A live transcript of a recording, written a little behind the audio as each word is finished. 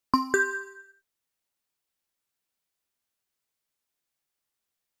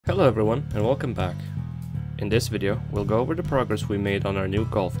Hello everyone and welcome back. In this video, we'll go over the progress we made on our new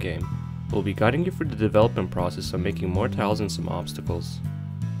golf game. We'll be guiding you through the development process of making more tiles and some obstacles.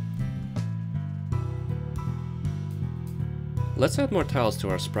 Let's add more tiles to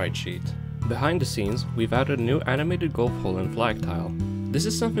our sprite sheet. Behind the scenes, we've added a new animated golf hole and flag tile. This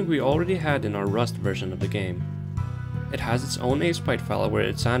is something we already had in our Rust version of the game. It has its own sprite file where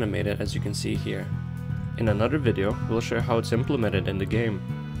it's animated, as you can see here. In another video, we'll share how it's implemented in the game.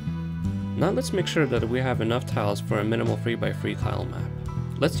 Now let's make sure that we have enough tiles for a minimal 3x3 tile map.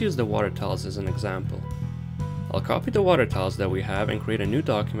 Let's use the water tiles as an example. I'll copy the water tiles that we have and create a new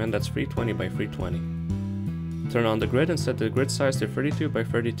document that's 320 by 320. Turn on the grid and set the grid size to 32 by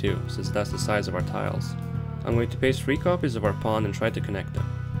 32, since that's the size of our tiles. I'm going to paste 3 copies of our pond and try to connect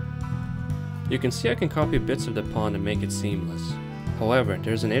them. You can see I can copy bits of the pond and make it seamless. However,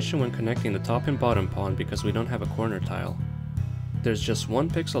 there's an issue when connecting the top and bottom pond because we don't have a corner tile. There's just one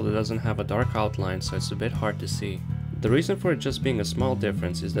pixel that doesn't have a dark outline, so it's a bit hard to see. The reason for it just being a small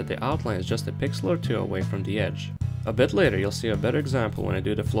difference is that the outline is just a pixel or two away from the edge. A bit later you'll see a better example when I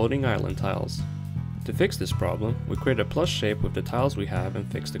do the floating island tiles. To fix this problem, we create a plus shape with the tiles we have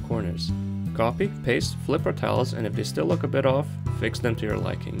and fix the corners. Copy, paste, flip our tiles, and if they still look a bit off, fix them to your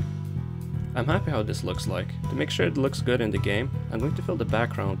liking. I'm happy how this looks like. To make sure it looks good in the game, I'm going to fill the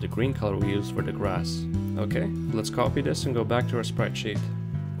background with the green color we used for the grass. Okay, let's copy this and go back to our sprite sheet.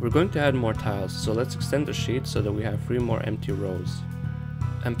 We're going to add more tiles, so let's extend the sheet so that we have 3 more empty rows.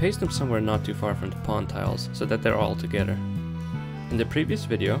 And paste them somewhere not too far from the pond tiles, so that they're all together. In the previous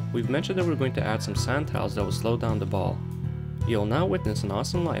video, we've mentioned that we're going to add some sand tiles that will slow down the ball. You'll now witness an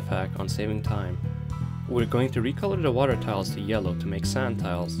awesome life hack on saving time. We're going to recolor the water tiles to yellow to make sand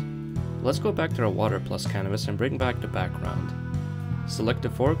tiles. Let's go back to our water plus canvas and bring back the background. Select the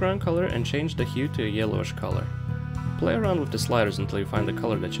foreground color and change the hue to a yellowish color. Play around with the sliders until you find the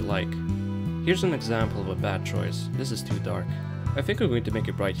color that you like. Here's an example of a bad choice. This is too dark. I think we're going to make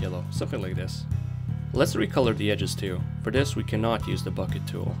it bright yellow, something like this. Let's recolor the edges too. For this we cannot use the bucket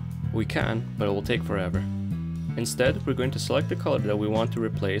tool. We can, but it will take forever. Instead, we're going to select the color that we want to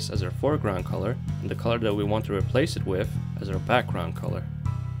replace as our foreground color and the color that we want to replace it with as our background color.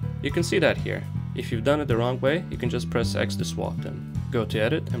 You can see that here. If you've done it the wrong way, you can just press X to swap them. Go to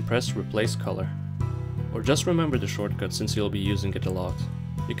Edit and press Replace Color. Or just remember the shortcut since you'll be using it a lot.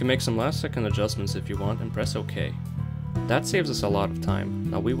 You can make some last second adjustments if you want and press OK. That saves us a lot of time.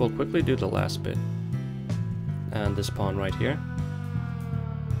 Now we will quickly do the last bit. And this pawn right here.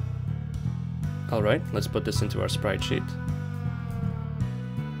 Alright, let's put this into our sprite sheet.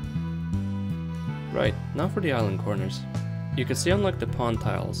 Right, now for the island corners. You can see unlike the pond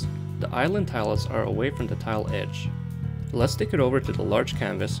tiles, the island tiles are away from the tile edge. Let's take it over to the large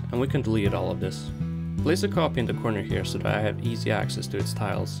canvas and we can delete all of this. Place a copy in the corner here so that I have easy access to its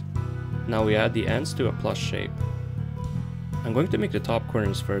tiles. Now we add the ends to a plus shape. I'm going to make the top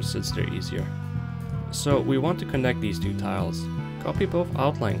corners first since they're easier. So we want to connect these two tiles. Copy both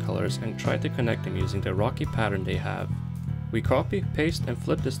outline colors and try to connect them using the rocky pattern they have. We copy, paste and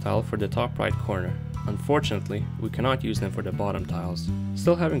flip this tile for the top right corner. Unfortunately, we cannot use them for the bottom tiles.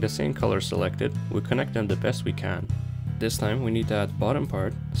 Still having the same color selected, we connect them the best we can. This time we need to add the bottom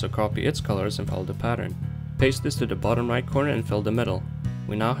part, so copy its colors and follow the pattern. Paste this to the bottom right corner and fill the middle.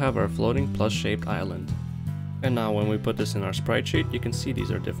 We now have our floating plus shaped island. And now when we put this in our sprite sheet, you can see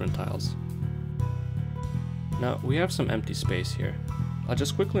these are different tiles. Now we have some empty space here. I'll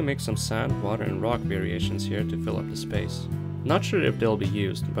just quickly make some sand, water and rock variations here to fill up the space. Not sure if they'll be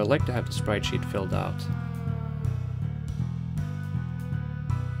used, but I like to have the sprite sheet filled out.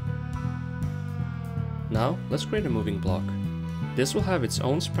 Now, let's create a moving block. This will have its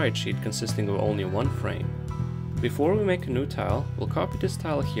own sprite sheet consisting of only one frame. Before we make a new tile, we'll copy this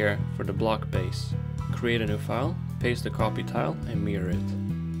tile here for the block base. Create a new file, paste the copy tile and mirror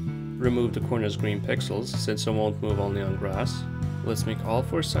it. Remove the corner's green pixels since it won't move only on grass. Let's make all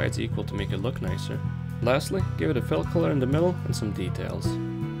 4 sides equal to make it look nicer. Lastly, give it a fill color in the middle and some details.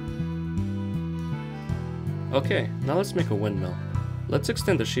 Okay, now let's make a windmill. Let's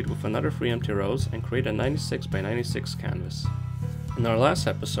extend the sheet with another 3 empty rows and create a 96 by 96 canvas. In our last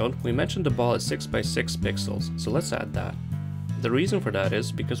episode, we mentioned the ball is 6 by 6 pixels, so let's add that. The reason for that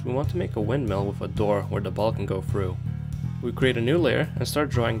is because we want to make a windmill with a door where the ball can go through. We create a new layer and start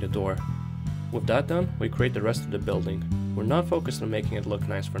drawing the door. With that done, we create the rest of the building. We're not focused on making it look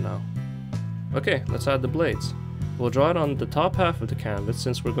nice for now. Okay, let's add the blades. We'll draw it on the top half of the canvas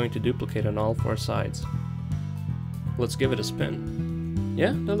since we're going to duplicate on all 4 sides. Let's give it a spin.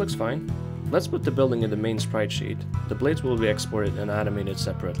 Yeah, that looks fine. Let's put the building in the main sprite sheet. The blades will be exported and animated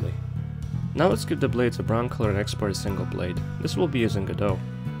separately. Now let's give the blades a brown color and export a single blade. This will be using Godot.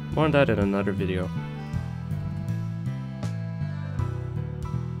 More on that in another video.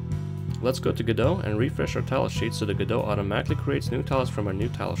 Let's go to Godot and refresh our tile sheet so the Godot automatically creates new tiles from our new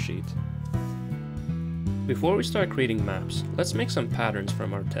tile sheet. Before we start creating maps, let's make some patterns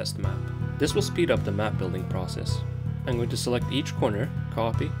from our test map. This will speed up the map building process. I'm going to select each corner,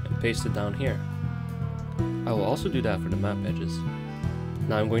 copy, and paste it down here. I will also do that for the map edges.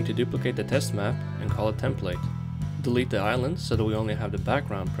 Now I'm going to duplicate the test map and call it template. Delete the island so that we only have the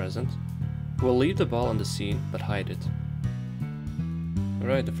background present. We'll leave the ball on the scene but hide it.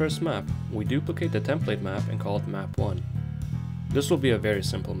 Alright, the first map. We duplicate the template map and call it map 1. This will be a very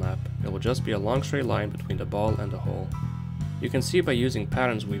simple map. It will just be a long straight line between the ball and the hole. You can see by using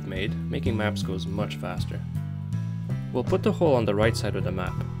patterns we've made, making maps goes much faster. We'll put the hole on the right side of the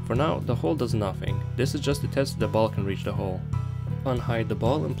map. For now, the hole does nothing. This is just to test if the ball can reach the hole. Unhide the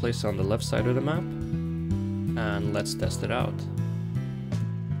ball and place it on the left side of the map. And let's test it out.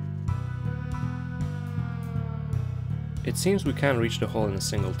 It seems we can't reach the hole in a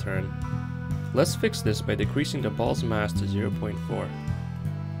single turn. Let's fix this by decreasing the ball's mass to 0.4.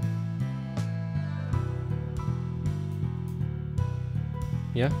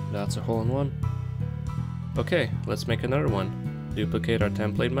 Yeah, that's a hole in one. Okay, let's make another one. Duplicate our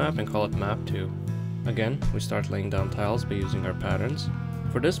template map and call it map 2. Again, we start laying down tiles by using our patterns.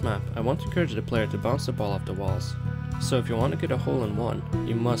 For this map, I want to encourage the player to bounce the ball off the walls. So if you want to get a hole in one,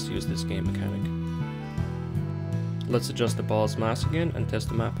 you must use this game mechanic. Let's adjust the ball's mass again and test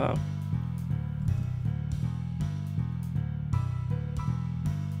the map out.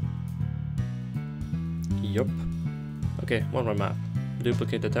 Yup. Okay, one more map.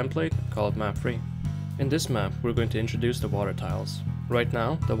 Duplicate the template, call it map 3. In this map, we're going to introduce the water tiles. Right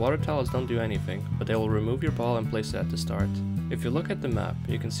now, the water tiles don't do anything, but they will remove your ball and place it at the start. If you look at the map,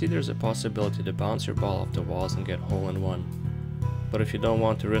 you can see there's a possibility to bounce your ball off the walls and get hole in one. But if you don't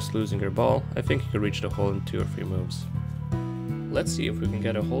want to risk losing your ball, I think you could reach the hole in 2 or 3 moves. Let's see if we can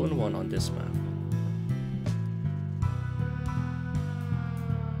get a hole in one on this map.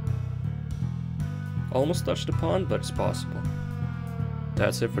 Almost touched the pond, but it's possible.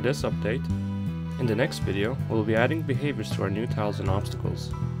 That's it for this update. In the next video, we'll be adding behaviors to our new tiles and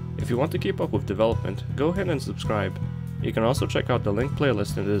obstacles. If you want to keep up with development, go ahead and subscribe. You can also check out the link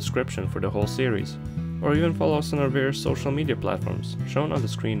playlist in the description for the whole series, or even follow us on our various social media platforms shown on the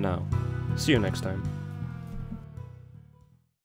screen now. See you next time.